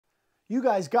You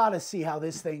guys gotta see how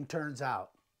this thing turns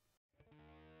out.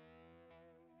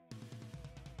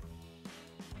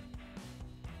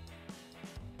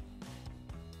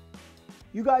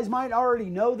 You guys might already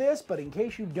know this, but in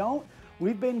case you don't,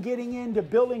 we've been getting into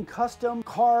building custom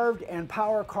carved and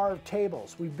power carved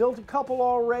tables. We've built a couple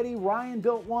already. Ryan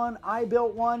built one, I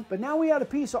built one, but now we had a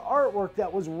piece of artwork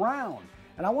that was round,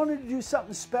 and I wanted to do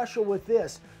something special with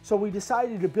this, so we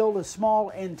decided to build a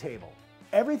small end table.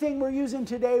 Everything we're using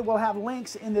today will have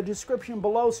links in the description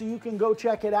below, so you can go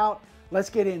check it out. Let's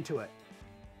get into it.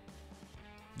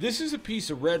 This is a piece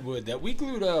of redwood that we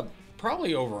glued up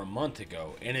probably over a month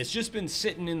ago, and it's just been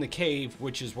sitting in the cave,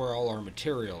 which is where all our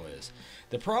material is.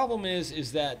 The problem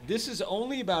is that this is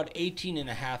only about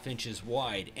 18.5 inches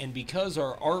wide, and because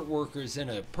our artwork is in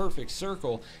a perfect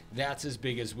circle, that's as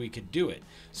big as we could do it.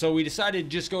 So we decided to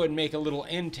just go ahead and make a little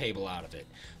end table out of it.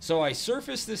 So I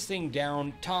surfaced this thing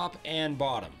down top and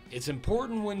bottom. It's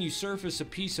important when you surface a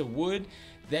piece of wood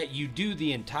that you do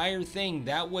the entire thing.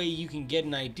 That way you can get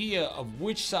an idea of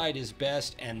which side is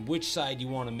best and which side you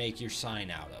want to make your sign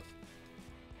out of.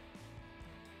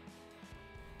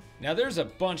 Now there's a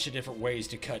bunch of different ways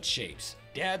to cut shapes.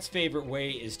 Dad's favorite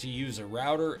way is to use a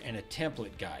router and a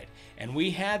template guide. And we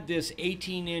had this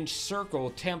 18-inch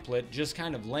circle template just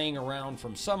kind of laying around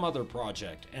from some other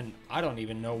project, and I don't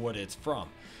even know what it's from.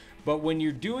 But when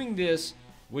you're doing this,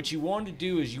 what you want to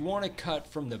do is you want to cut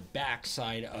from the back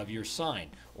side of your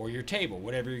sign or your table,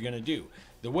 whatever you're going to do.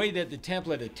 The way that the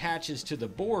template attaches to the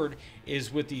board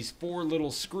is with these 4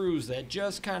 little screws that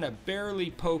just kind of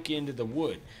barely poke into the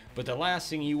wood. But the last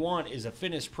thing you want is a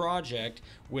finished project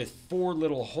with 4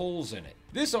 little holes in it.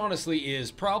 This honestly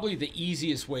is probably the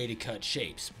easiest way to cut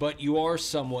shapes, but you are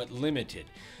somewhat limited.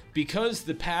 Because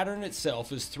the pattern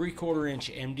itself is 3/4 inch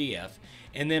MDF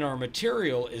and then our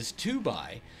material is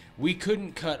 2x, we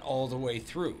couldn't cut all the way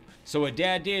through. So what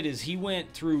Dad did is he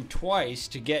went through twice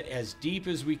to get as deep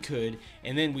as we could,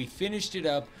 and then we finished it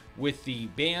up with the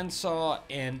bandsaw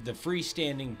and the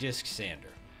freestanding disc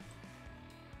sander.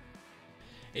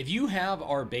 If you have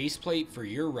our base plate for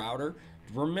your router,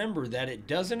 remember that it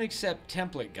doesn't accept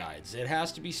template guides. It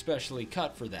has to be specially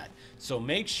cut for that. So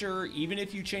make sure, even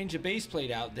if you change the base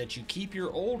plate out, that you keep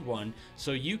your old one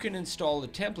so you can install a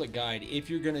template guide if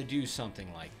you're going to do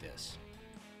something like this.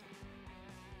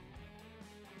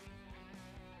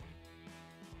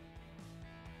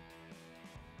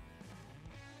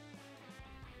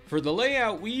 For the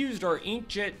layout, we used our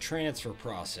inkjet transfer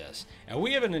process, and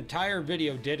we have an entire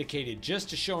video dedicated just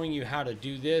to showing you how to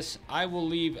do this. I will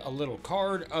leave a little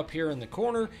card up here in the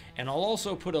corner, and I'll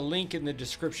also put a link in the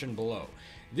description below.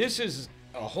 This is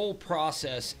a whole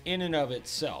process in and of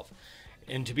itself,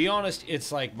 and to be honest,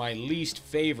 it's like my least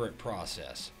favorite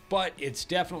process, but it's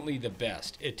definitely the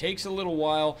best. It takes a little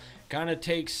while, kind of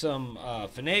takes some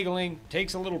finagling,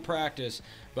 takes a little practice,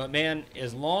 but man,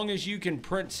 as long as you can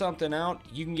print something out,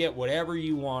 you can get whatever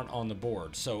you want on the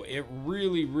board. So it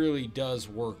really does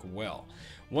work well.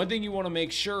 One thing you want to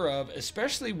make sure of,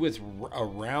 especially with a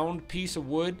round piece of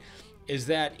wood, is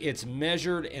that it's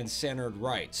measured and centered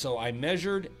right. So I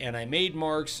measured and I made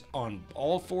marks on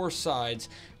all 4 sides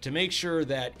to make sure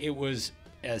that it was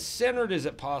as centered as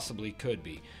it possibly could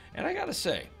be. And I gotta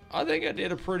say, I think I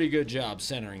did a pretty good job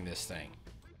centering this thing.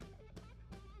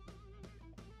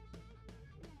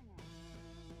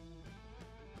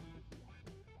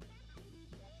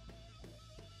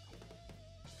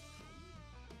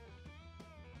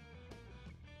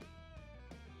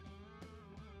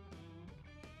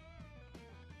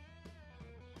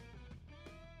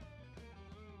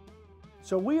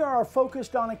 So we are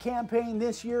focused on a campaign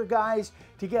this year, guys,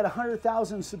 to get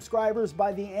 100,000 subscribers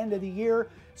by the end of the year.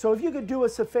 So if you could do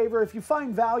us a favor, if you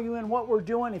find value in what we're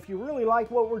doing, if you really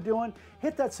like what we're doing,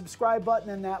 hit that subscribe button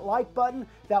and that like button.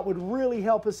 That would really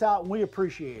help us out, and we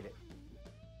appreciate it.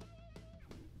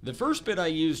 The first bit I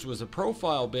used was a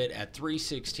profile bit at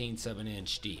 3/16 of an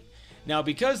inch deep. Now,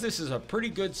 because this is a pretty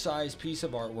good sized piece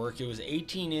of artwork, it was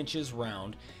 18 inches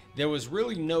round, there was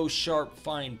really no sharp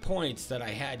fine points that I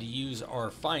had to use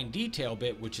our fine detail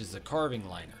bit, which is the carving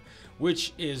liner,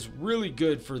 which is really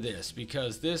good for this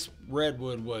because this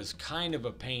redwood was kind of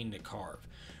a pain to carve.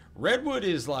 Redwood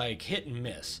is like hit and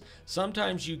miss.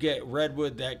 Sometimes you get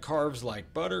redwood that carves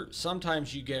like butter,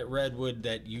 sometimes you get redwood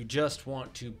that you just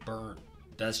want to burn.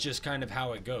 That's just kind of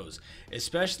how it goes,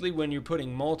 especially when you're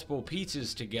putting multiple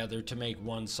pieces together to make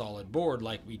one solid board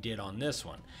like we did on this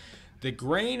one. The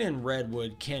grain in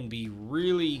redwood can be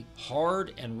really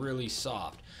hard and really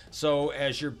soft. So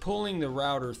as you're pulling the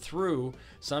router through,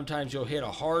 sometimes you'll hit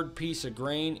a hard piece of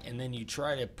grain and then you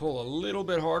try to pull a little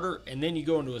bit harder and then you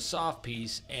go into a soft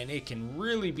piece, and it can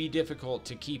really be difficult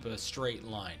to keep a straight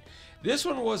line. This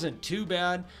one wasn't too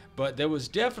bad, but there was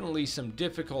definitely some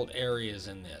difficult areas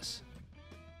in this.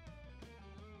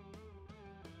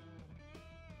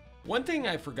 One thing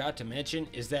I forgot to mention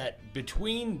is that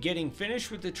between getting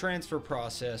finished with the transfer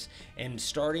process and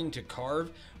starting to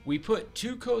carve, we put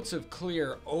 2 coats of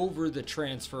clear over the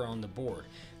transfer on the board.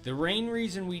 The main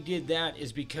reason we did that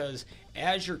is because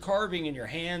as you're carving and your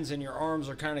hands and your arms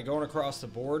are kind of going across the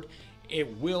board,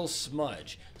 it will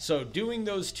smudge. So doing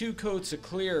those 2 coats of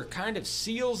clear kind of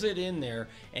seals it in there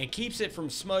and keeps it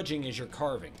from smudging as you're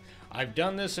carving. I've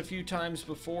done this a few times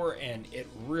before and it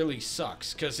really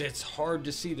sucks because it's hard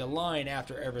to see the line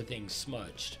after everything's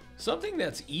smudged. Something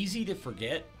that's easy to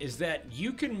forget is that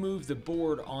you can move the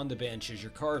board on the bench as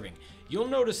you're carving. You'll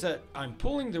notice that I'm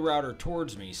pulling the router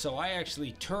towards me, so I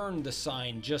actually turn the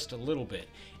sign just a little bit.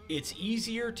 It's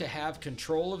easier to have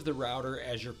control of the router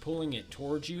as you're pulling it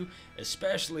towards you,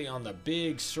 especially on the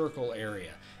big circle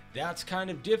area. That's kind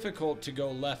of difficult to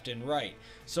go left and right.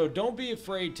 So don't be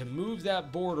afraid to move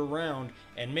that board around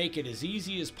and make it as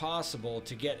easy as possible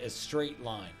to get a straight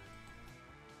line.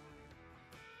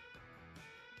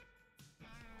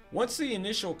 Once the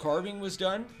initial carving was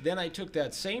done, then I took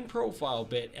that same profile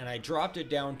bit and I dropped it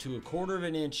down to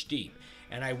 1/4 inch deep,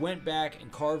 and I went back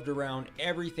and carved around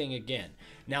everything again.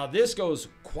 Now this goes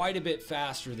quite a bit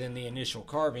faster than the initial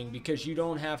carving because you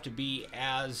don't have to be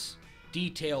as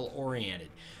detail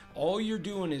oriented. All you're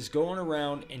doing is going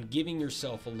around and giving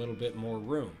yourself a little bit more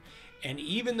room. And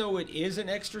even though it is an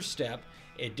extra step,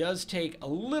 it does take a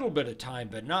little bit of time,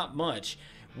 but not much.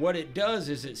 What it does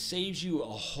is it saves you a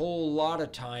whole lot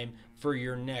of time for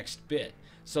your next bit.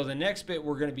 So the next bit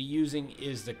we're going to be using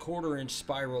is the 1/4 inch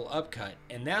spiral upcut,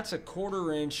 and that's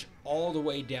 1/4 inch all the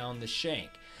way down the shank.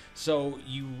 So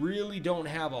you really don't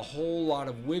have a whole lot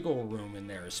of wiggle room in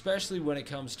there, especially when it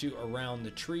comes to around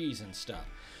the trees and stuff.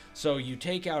 So you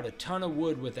take out a ton of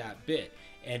wood with that bit,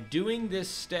 and doing this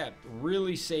step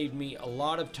really saved me a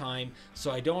lot of time, so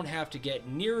I don't have to get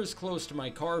near as close to my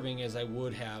carving as I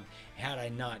would have had I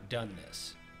not done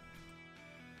this.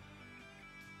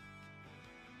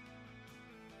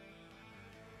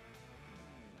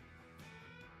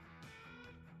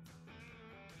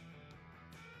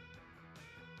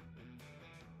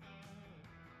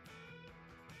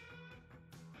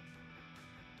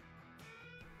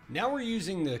 Now we're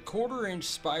using the 1/4 inch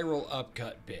spiral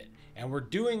upcut bit, and we're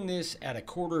doing this at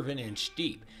 1/4 inch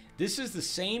deep. This is the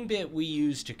same bit we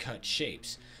use to cut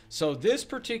shapes. So this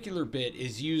particular bit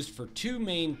is used for 2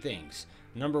 main things.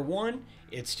 Number 1,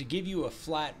 it's to give you a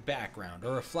flat background,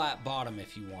 or a flat bottom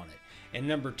if you want it. And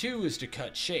number 2 is to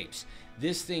cut shapes.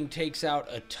 This thing takes out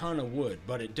a ton of wood,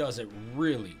 but it does it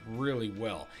really, really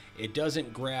well. It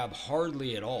doesn't grab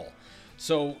hardly at all.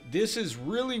 So this is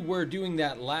really where doing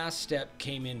that last step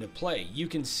came into play. You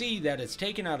can see that it's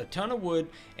taken out a ton of wood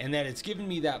and that it's given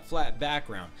me that flat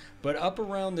background. But up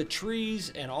around the trees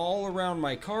and all around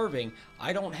my carving,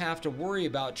 I don't have to worry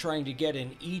about trying to get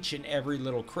in each and every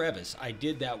little crevice. I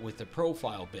did that with the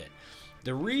profile bit.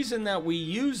 The reason that we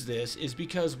use this is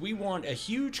because we want a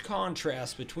huge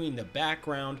contrast between the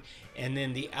background and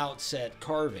then the outset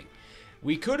carving.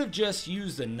 We could have just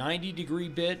used the 90-degree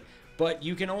bit, but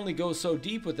you can only go so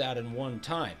deep with that in one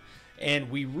time. And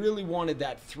we really wanted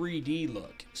that 3D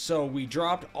look. So we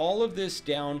dropped all of this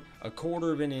down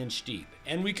 1/4 inch deep.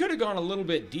 And we could have gone a little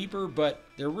bit deeper, but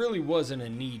there really wasn't a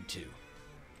need to.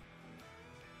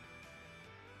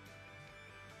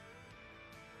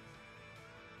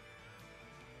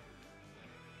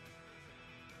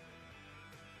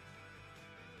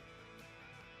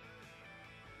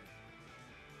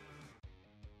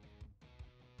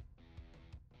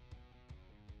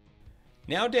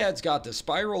 Now Dad's got the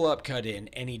spiral upcut in,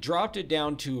 and he dropped it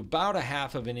down to about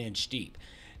 1/2 inch deep.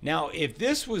 Now if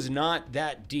this was not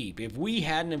that deep, if we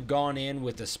hadn't have gone in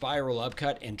with the spiral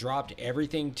upcut and dropped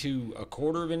everything to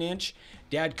 1/4 inch,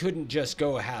 Dad couldn't just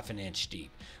go 1/2 inch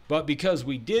deep. But because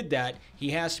we did that,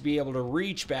 he has to be able to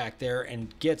reach back there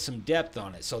and get some depth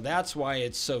on it. So that's why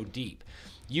it's so deep.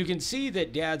 You can see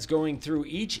that Dad's going through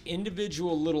each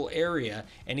individual little area,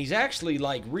 and he's actually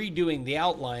like redoing the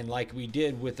outline like we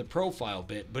did with the profile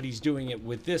bit, but he's doing it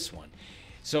with this one.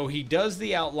 So he does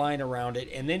the outline around it,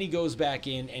 and then he goes back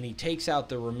in and he takes out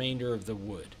the remainder of the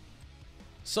wood.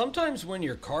 Sometimes when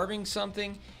you're carving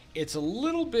something, it's a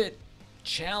little bit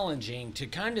challenging to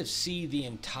kind of see the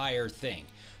entire thing.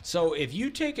 So if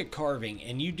you take a carving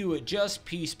and you do it just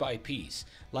piece by piece,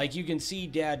 like you can see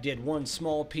Dad did one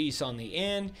small piece on the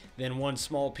end, then one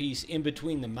small piece in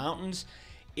between the mountains,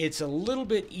 it's a little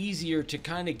bit easier to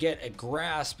kind of get a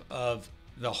grasp of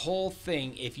the whole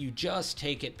thing if you just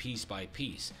take it piece by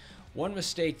piece. One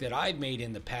mistake that I've made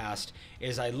in the past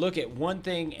is I look at one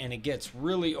thing and it gets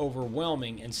really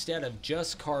overwhelming instead of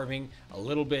just carving a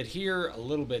little bit here, a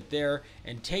little bit there,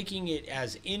 and taking it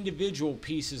as individual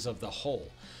pieces of the whole.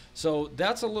 So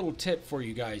that's a little tip for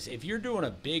you guys. If you're doing a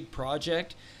big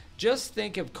project, just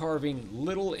think of carving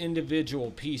little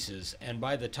individual pieces, and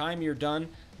by the time you're done,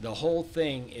 the whole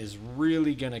thing is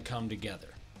really going to come together.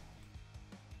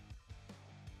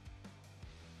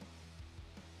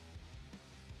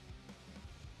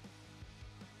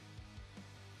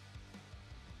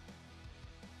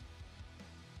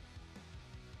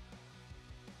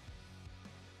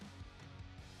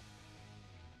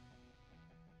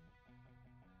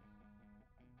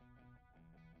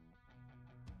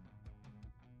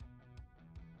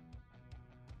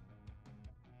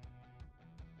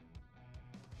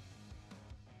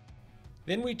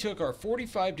 Then we took our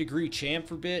 45-degree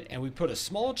chamfer bit and we put a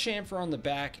small chamfer on the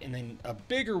back and then a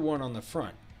bigger one on the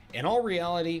front. In all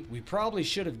reality, we probably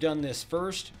should have done this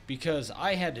first because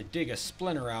I had to dig a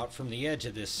splinter out from the edge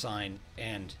of this sign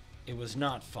and it was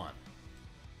not fun.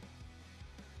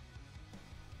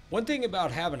 One thing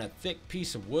about having a thick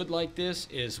piece of wood like this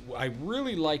is I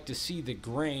really like to see the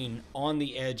grain on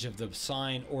the edge of the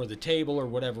sign or the table or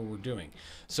whatever we're doing.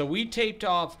 So we taped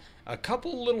off a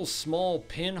couple little small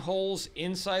pinholes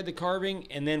inside the carving,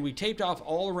 and then we taped off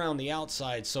all around the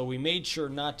outside, so we made sure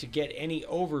not to get any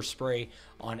overspray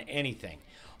on anything.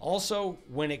 Also,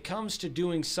 when it comes to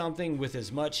doing something with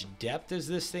as much depth as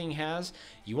this thing has,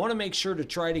 you want to make sure to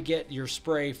try to get your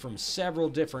spray from several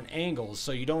different angles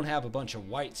so you don't have a bunch of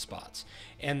white spots.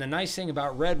 And the nice thing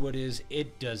about redwood is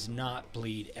it does not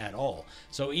bleed at all.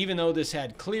 So even though this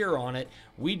had clear on it,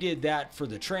 we did that for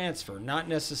the transfer, not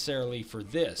necessarily for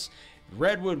this.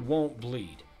 Redwood won't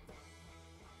bleed.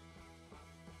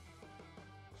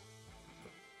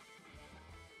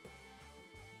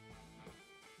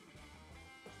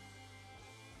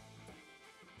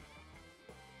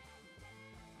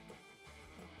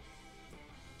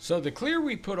 So the clear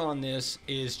we put on this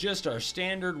is just our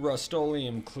standard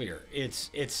Rust-Oleum clear. It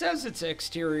says it's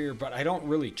exterior, but I don't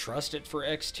really trust it for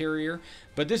exterior.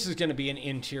 But this is going to be an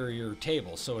interior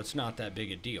table, so it's not that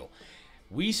big a deal.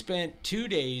 We spent 2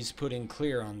 days putting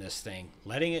clear on this thing,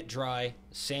 letting it dry,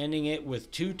 sanding it with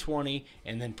 220,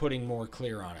 and then putting more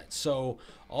clear on it. So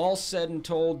all said and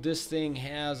told, this thing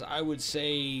has, I would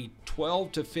say,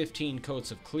 12 to 15 coats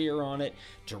of clear on it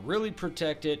to really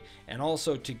protect it and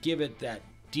also to give it that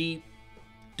deep,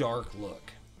 dark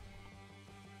look.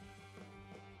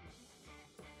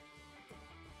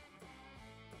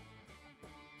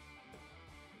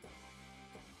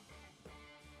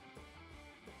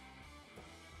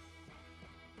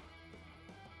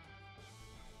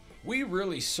 We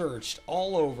really searched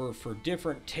all over for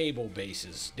different table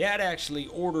bases. Dad actually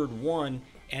ordered one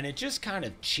and it just kind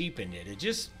of cheapened it. It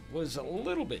just was a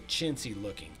little bit chintzy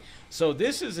looking. So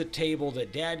this is a table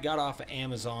that Dad got off of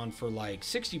Amazon for like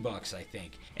 60 bucks, I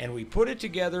think. And we put it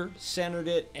together, centered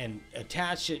it, and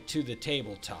attached it to the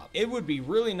tabletop. It would be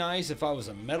really nice if I was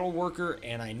a metal worker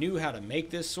and I knew how to make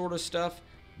this sort of stuff,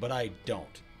 but I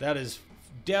don't. That is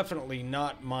definitely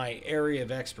not my area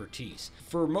of expertise.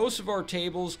 For most of our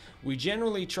tables, we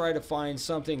generally try to find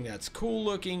something that's cool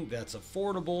looking, that's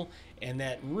affordable, and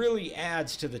that really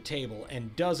adds to the table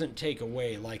and doesn't take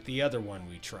away like the other one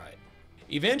we tried.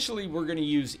 Eventually, we're going to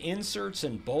use inserts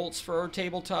and bolts for our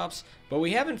tabletops, but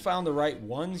we haven't found the right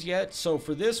ones yet. So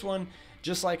for this one,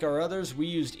 just like our others, we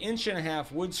used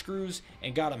 1.5-inch wood screws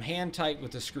and got them hand tight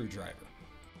with a screwdriver.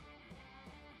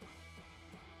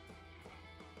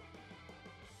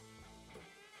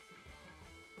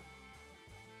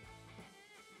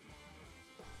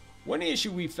 One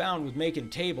issue we found with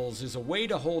making tables is a way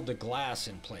to hold the glass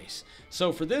in place.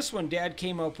 So for this one, Dad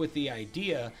came up with the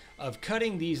idea of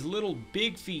cutting these little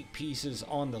big feet pieces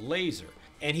on the laser.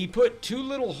 And he put 2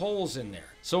 little holes in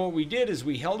there. So what we did is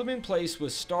we held them in place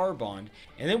with Starbond,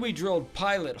 and then we drilled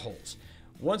pilot holes.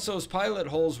 Once those pilot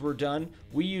holes were done,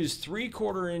 we used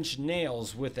 3/4-inch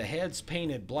nails with the heads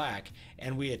painted black,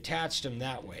 and we attached them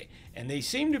that way. And they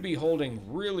seem to be holding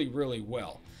really, really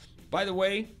well. By the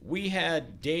way, we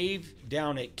had Dave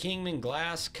down at Kingman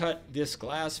Glass cut this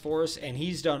glass for us, and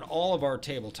he's done all of our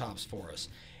tabletops for us.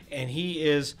 And he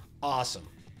is awesome.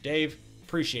 Dave,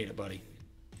 appreciate it, buddy.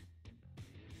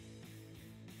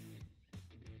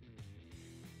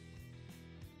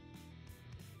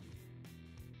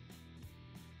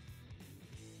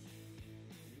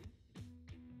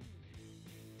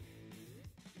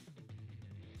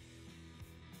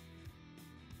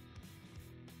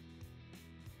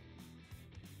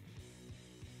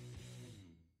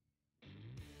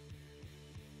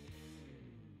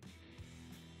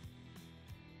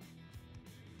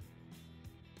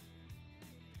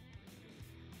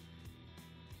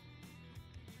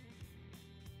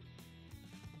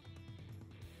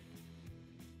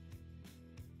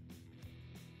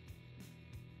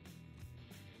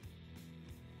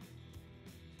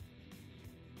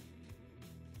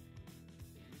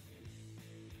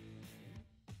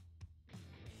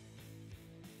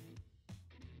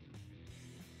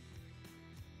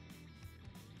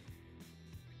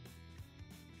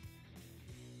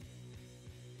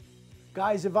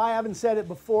 Guys, if I haven't said it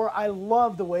before, I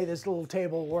love the way this little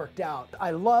table worked out. I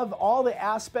love all the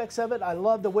aspects of it. I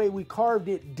love the way we carved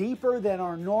it deeper than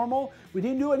our normal. We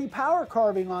didn't do any power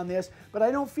carving on this, but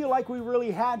I don't feel like we really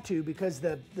had to, because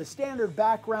the standard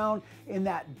background in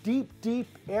that deep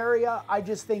area, I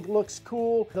just think looks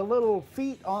cool. The little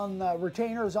feet on the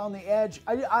retainers on the edge,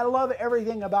 I love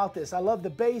everything about this. I love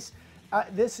the base.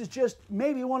 This is just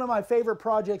maybe one of my favorite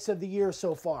projects of the year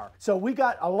so far. So we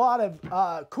got a lot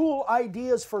of cool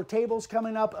ideas for tables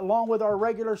coming up along with our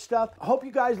regular stuff. Hope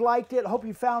you guys liked it. Hope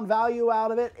you found value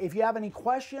out of it. If you have any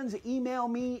questions, email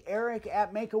me,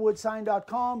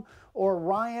 eric@makeawoodsign.com or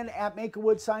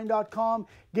ryan@makeawoodsign.com.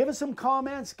 Give us some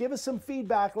comments, give us some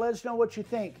feedback. Let us know what you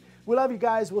think. We love you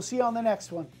guys. We'll see you on the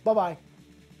next one. Bye-bye.